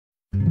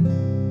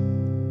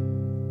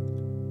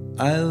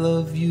I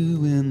love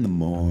you in the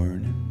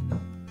morning,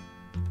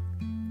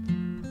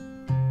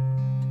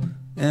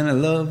 and I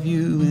love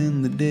you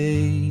in the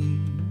day.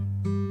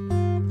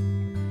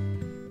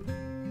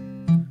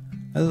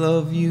 I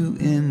love you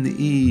in the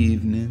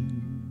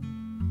evening,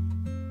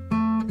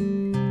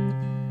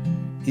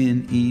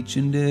 in each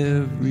and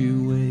every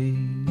way.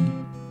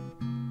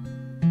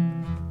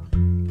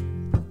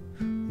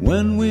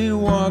 When we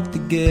walk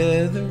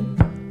together,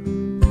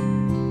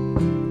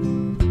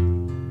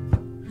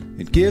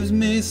 it gives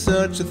me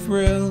such a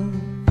thrill.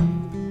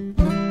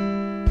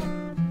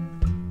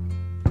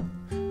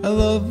 I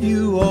love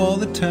you all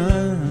the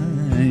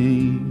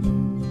time,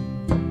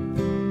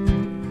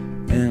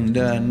 and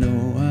I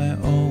know I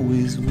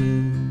always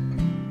will.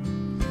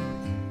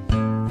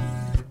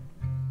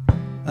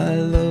 I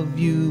love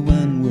you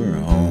when we're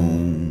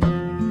home,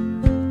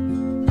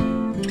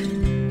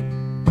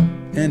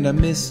 and I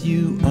miss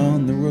you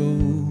on the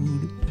road.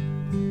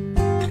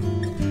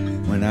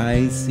 When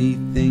I see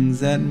things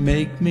that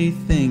make me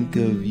think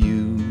of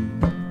you,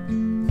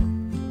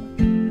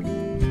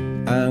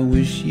 I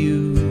wish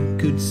you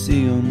could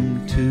see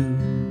them too.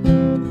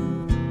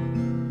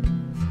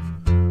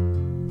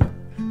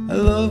 I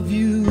love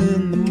you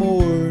in the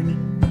morning,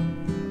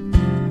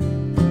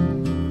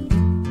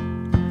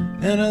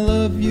 and I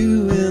love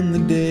you in the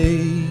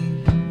day.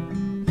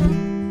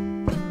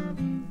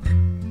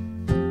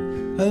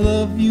 I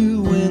love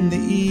you when the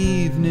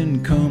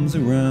evening comes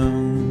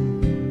around,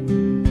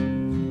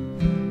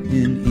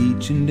 in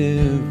each and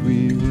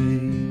every way.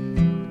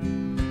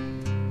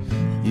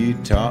 You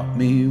taught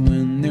me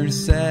when there's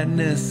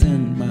sadness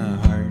in my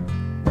heart,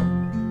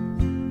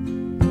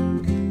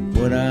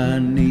 what I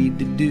need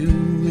to do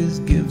is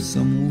give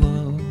some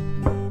love.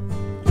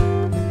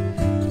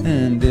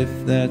 And if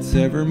that's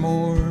ever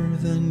more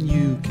than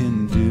you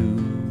can do,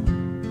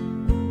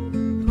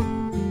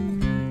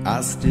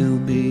 I'll still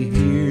be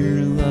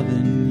here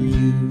loving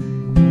you.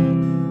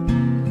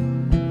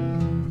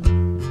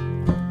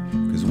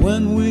 'Cause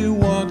when we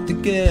walk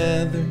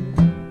together,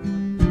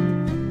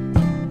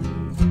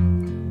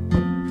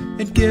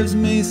 it gives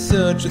me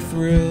such a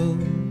thrill.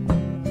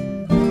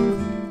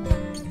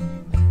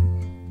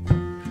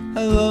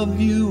 I love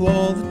you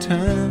all the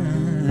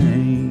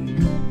time,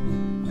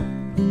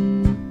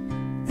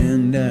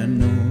 and I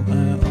know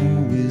I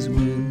always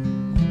will.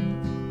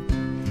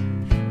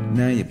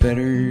 Now you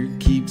better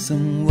keep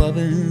some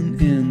loving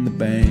in the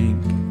bank.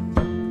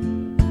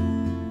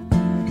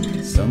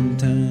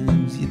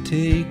 Sometimes you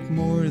take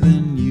more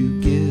than you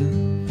give,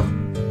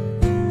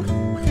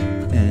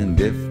 and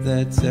if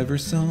that's ever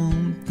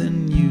something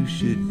you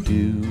should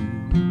do,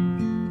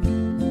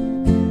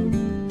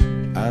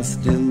 I'll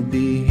still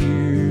be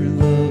here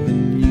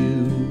loving you.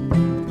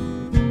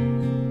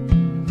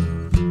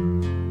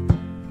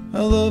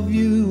 I love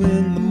you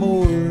in the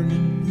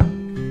morning,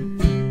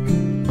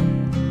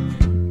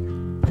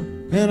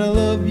 and I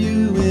love you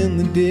in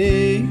the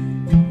day.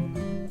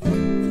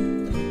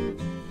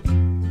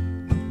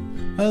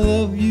 I love